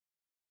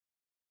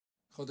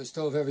Chodesh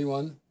Tov,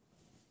 everyone.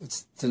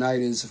 Tonight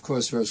is, of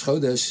course, Rosh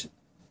Chodesh,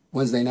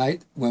 Wednesday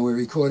night, when we're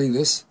recording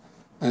this.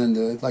 And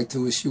I'd like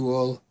to wish you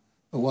all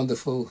a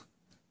wonderful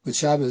good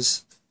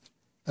Shabbos.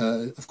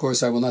 Of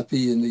course, I will not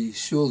be in the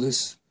shul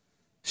this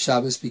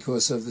Shabbos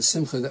because of the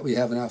simcha that we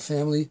have in our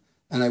family.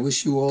 And I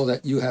wish you all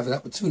that you have an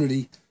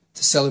opportunity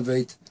to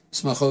celebrate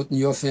smachot in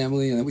your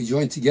family and that we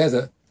join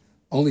together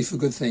only for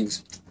good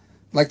things.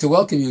 I'd like to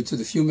welcome you to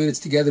the few minutes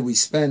together we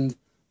spend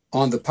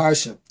on the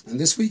Parsha. And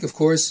this week, of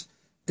course,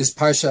 is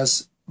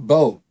Parshas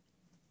Bo.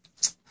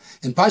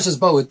 In Parshas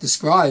Bo, it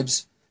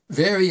describes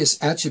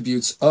various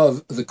attributes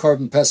of the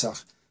Korban Pesach.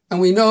 And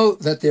we know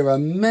that there are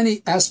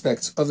many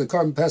aspects of the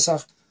Korban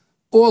Pesach,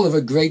 all of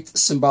a great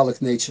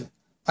symbolic nature.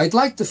 I'd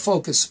like to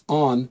focus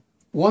on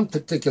one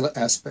particular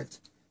aspect,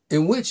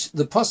 in which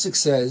the Pasuk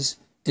says,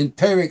 in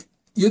Perik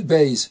Yud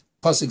Bey's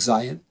Pasuk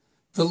Zayin,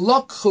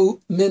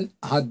 V'lokchu min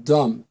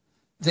hadam,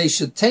 they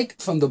should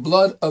take from the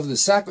blood of the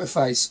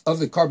sacrifice of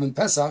the Korban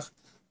Pesach,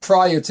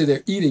 prior to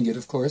their eating it,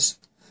 of course,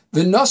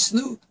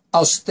 v'nosnu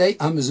al shtei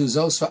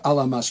hamezuzos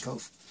v'ala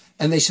mashkov,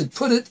 and they should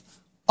put it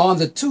on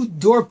the two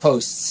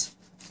doorposts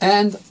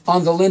and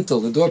on the lintel,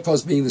 the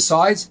doorpost being the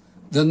sides,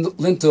 the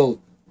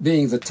lintel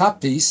being the top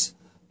piece,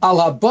 al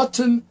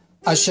habotim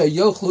asher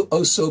yochlu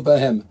oso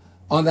bahem,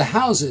 on the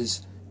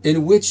houses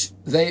in which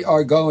they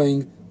are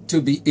going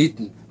to be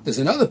eaten. There's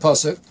another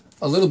pasuk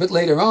a little bit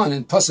later on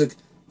in pasuk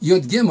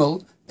Yud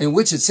Gimel, in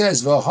which it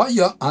says,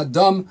 V'haya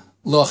adam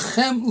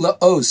lochem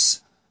laos,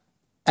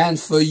 and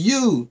for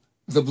you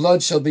the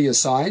blood shall be a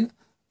sign,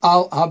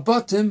 al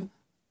habatim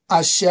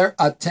asher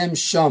atem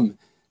sham,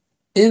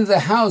 in the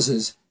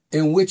houses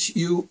in which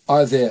you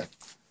are there.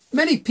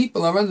 Many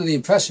people are under the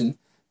impression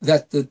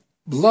that the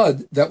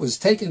blood that was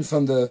taken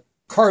from the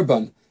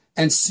korban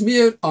and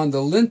smeared on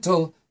the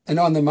lintel and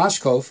on the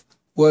mashkov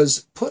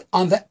was put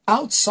on the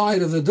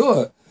outside of the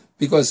door,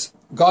 because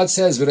God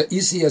says,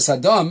 V'ra'isi es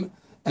adam,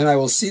 and I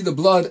will see the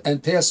blood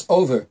and pass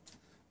over.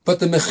 But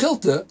the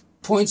Mechilta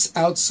points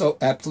out so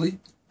aptly,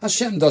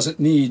 Hashem doesn't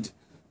need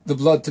the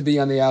blood to be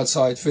on the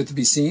outside for it to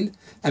be seen.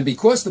 And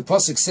because the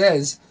Pasuk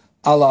says,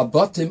 Ala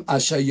batim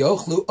asher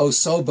yochlu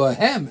oso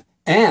bahem,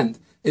 and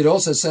it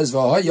also says,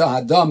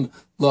 V'haya hadam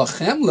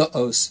lochem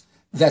laos,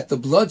 that the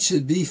blood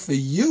should be for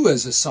you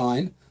as a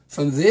sign.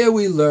 From there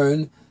we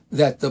learn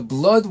that the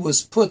blood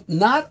was put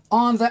not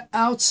on the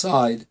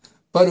outside,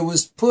 but it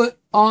was put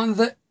on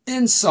the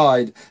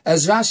inside.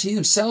 As Rashi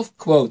himself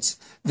quotes,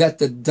 that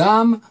the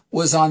dam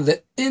was on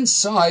the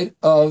inside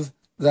of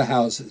the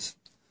houses.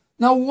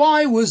 Now,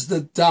 why was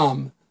the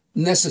dam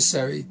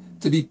necessary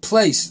to be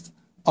placed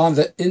on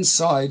the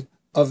inside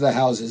of the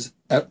houses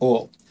at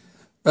all?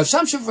 Rav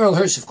Shamshav Earl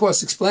Hirsch, of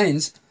course,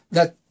 explains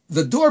that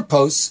the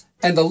doorposts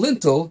and the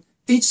lintel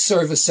each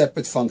serve a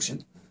separate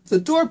function. The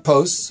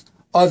doorposts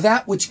are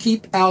that which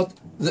keep out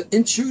the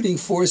intruding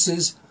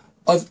forces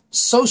of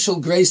social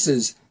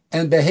graces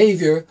and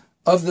behavior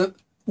of the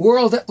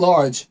world at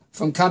large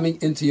from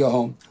coming into your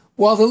home,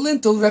 while the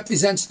lintel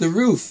represents the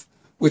roof,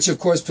 which of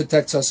course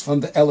protects us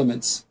from the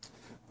elements.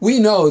 We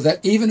know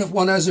that even if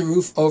one has a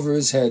roof over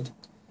his head,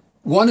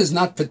 one is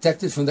not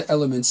protected from the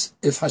elements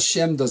if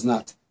Hashem does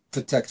not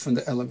protect from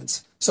the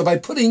elements. So by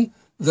putting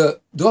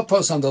the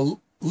doorpost on the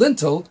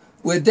lintel,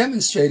 we're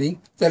demonstrating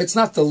that it's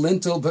not the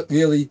lintel, but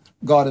really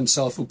God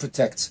himself who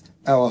protects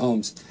our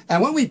homes.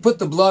 And when we put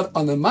the blood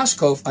on the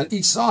mashkov on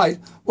each side,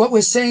 what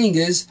we're saying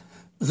is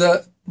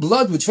the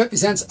blood which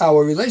represents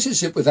our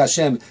relationship with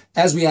Hashem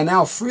as we are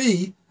now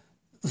free,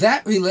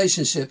 that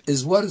relationship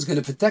is what is going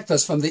to protect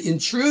us from the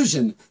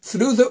intrusion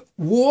through the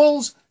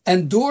walls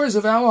and doors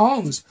of our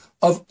homes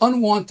of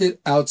unwanted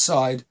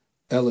outside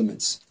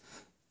elements.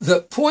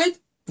 The point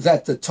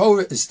that the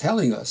Torah is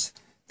telling us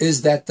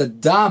is that the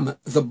dam,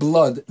 the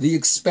blood, the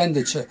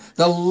expenditure,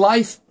 the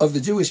life of the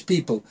Jewish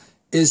people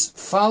is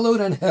followed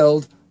and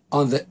held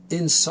on the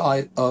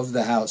inside of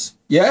the house.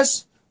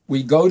 Yes,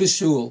 we go to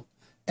shul,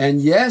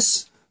 and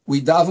yes, we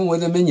daven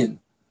with a minyan,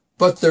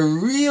 but the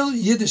real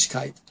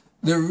Yiddishkeit,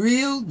 the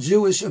real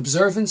Jewish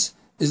observance,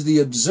 is the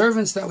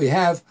observance that we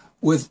have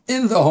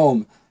within the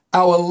home,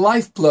 our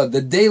lifeblood,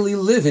 the daily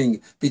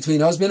living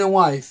between husband and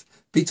wife,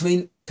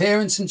 between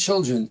parents and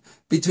children,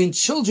 between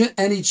children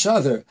and each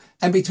other,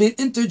 and between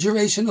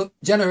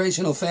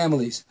intergenerational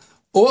families.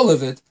 All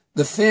of it,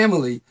 the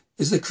family,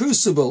 is the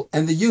crucible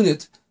and the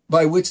unit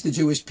by which the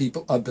Jewish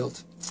people are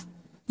built.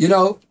 You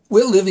know,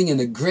 we're living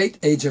in a great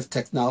age of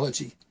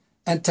technology,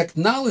 and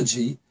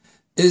technology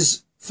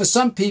is, for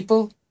some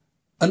people,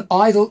 an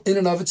idol in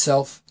and of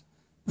itself.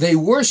 They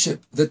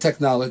worship the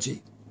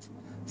technology.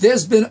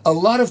 There's been a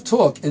lot of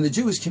talk in the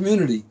Jewish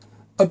community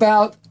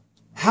about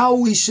how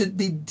we should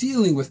be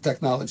dealing with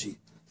technology.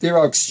 There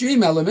are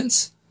extreme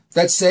elements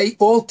that say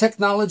all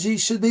technology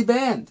should be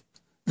banned.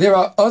 There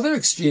are other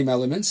extreme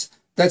elements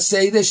that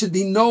say there should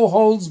be no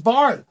holds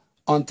barred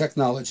on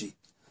technology.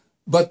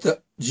 But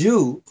the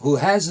Jew who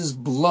has his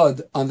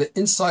blood on the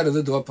inside of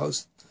the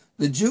doorpost,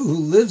 the Jew who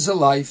lives a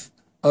life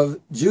of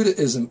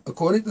Judaism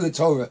according to the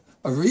Torah,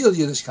 a real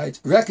Yiddishkeit,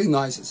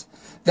 recognizes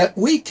that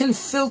we can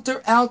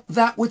filter out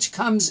that which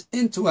comes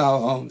into our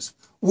homes.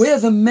 We're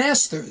the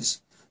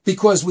masters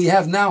because we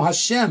have now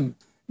Hashem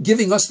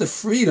giving us the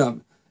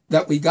freedom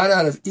that we got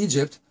out of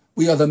Egypt.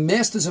 We are the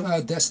masters of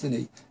our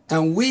destiny,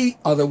 and we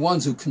are the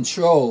ones who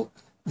control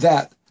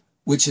that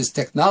which is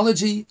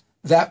technology,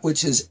 that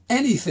which is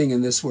anything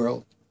in this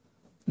world.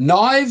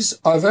 Knives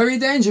are very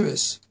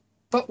dangerous,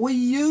 but we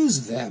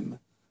use them.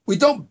 We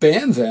don't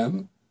ban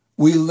them.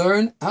 We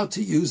learn how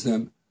to use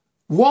them.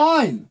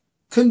 Wine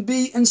can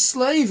be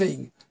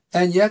enslaving,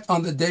 and yet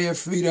on the day of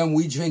freedom,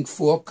 we drink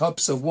 4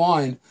 cups of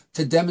wine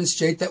to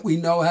demonstrate that we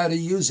know how to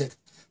use it.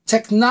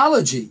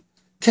 Technology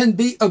can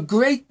be a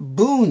great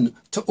boon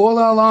to all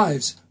our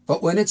lives,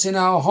 but when it's in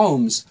our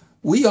homes,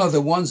 we are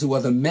the ones who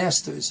are the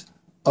masters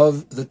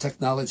of the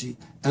technology.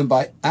 And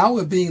by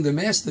our being the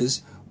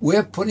masters,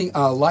 we're putting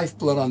our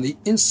lifeblood on the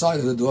inside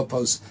of the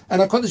doorpost.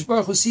 And HaKadosh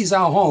Baruch Hu sees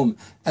our home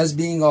as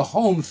being a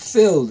home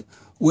filled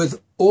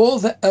with all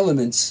the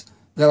elements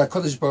that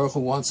HaKadosh Baruch Hu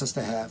wants us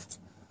to have.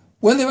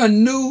 When there are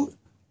new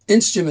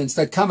instruments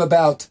that come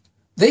about,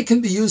 they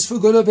can be used for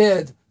good or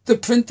bad. The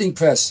printing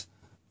press.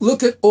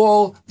 Look at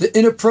all the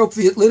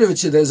inappropriate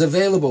literature that is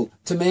available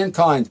to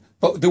mankind.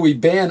 But do we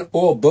ban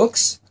all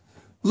books?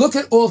 Look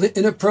at all the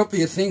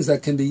inappropriate things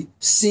that can be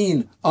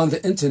seen on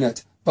the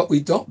internet, but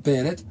we don't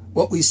ban it.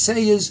 What we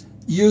say is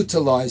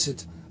utilize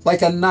it.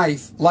 Like a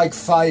knife, like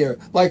fire,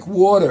 like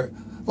water,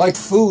 like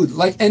food,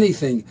 like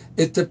anything.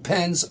 It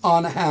depends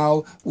on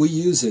how we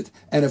use it.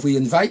 And if we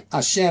invite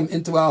Hashem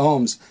into our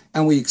homes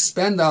and we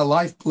expend our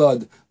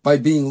lifeblood by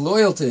being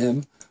loyal to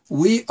Him,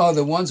 we are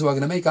the ones who are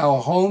going to make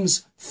our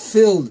homes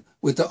filled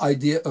with the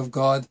idea of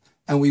God,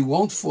 and we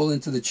won't fall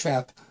into the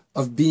trap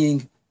of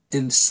being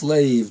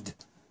enslaved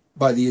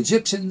by the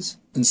Egyptians,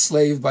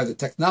 enslaved by the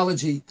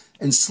technology,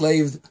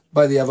 enslaved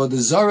by the avodah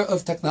zarah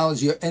of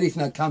technology or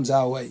anything that comes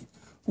our way.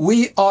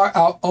 We are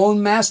our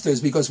own masters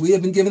because we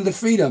have been given the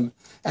freedom,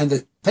 and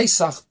the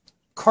Pesach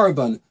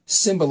Korban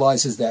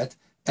symbolizes that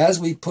as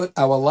we put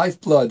our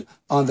lifeblood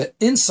on the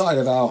inside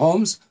of our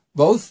homes,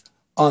 both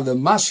on the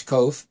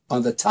mashkov,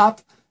 on the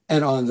top,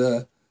 and on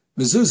the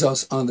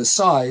mezuzos, on the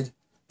side,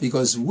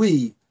 because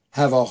we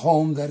have a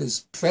home that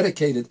is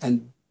predicated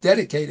and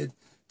dedicated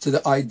to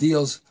the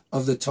ideals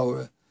of the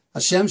Torah.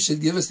 Hashem should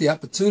give us the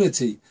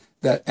opportunity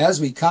that as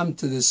we come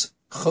to this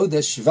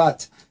Chodesh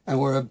Shvat, and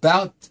we're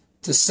about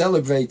to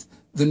celebrate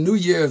the new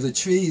year of the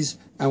trees,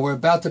 and we're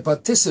about to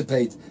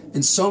participate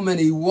in so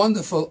many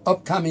wonderful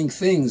upcoming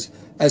things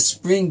as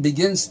spring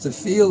begins to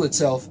feel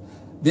itself,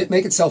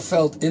 make itself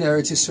felt in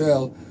Eretz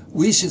Yisrael,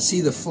 we should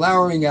see the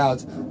flowering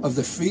out of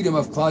the freedom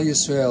of Klal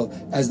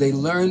Yisrael as they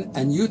learn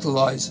and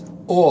utilize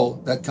all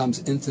that comes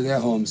into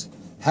their homes.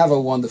 Have a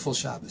wonderful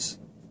Shabbos.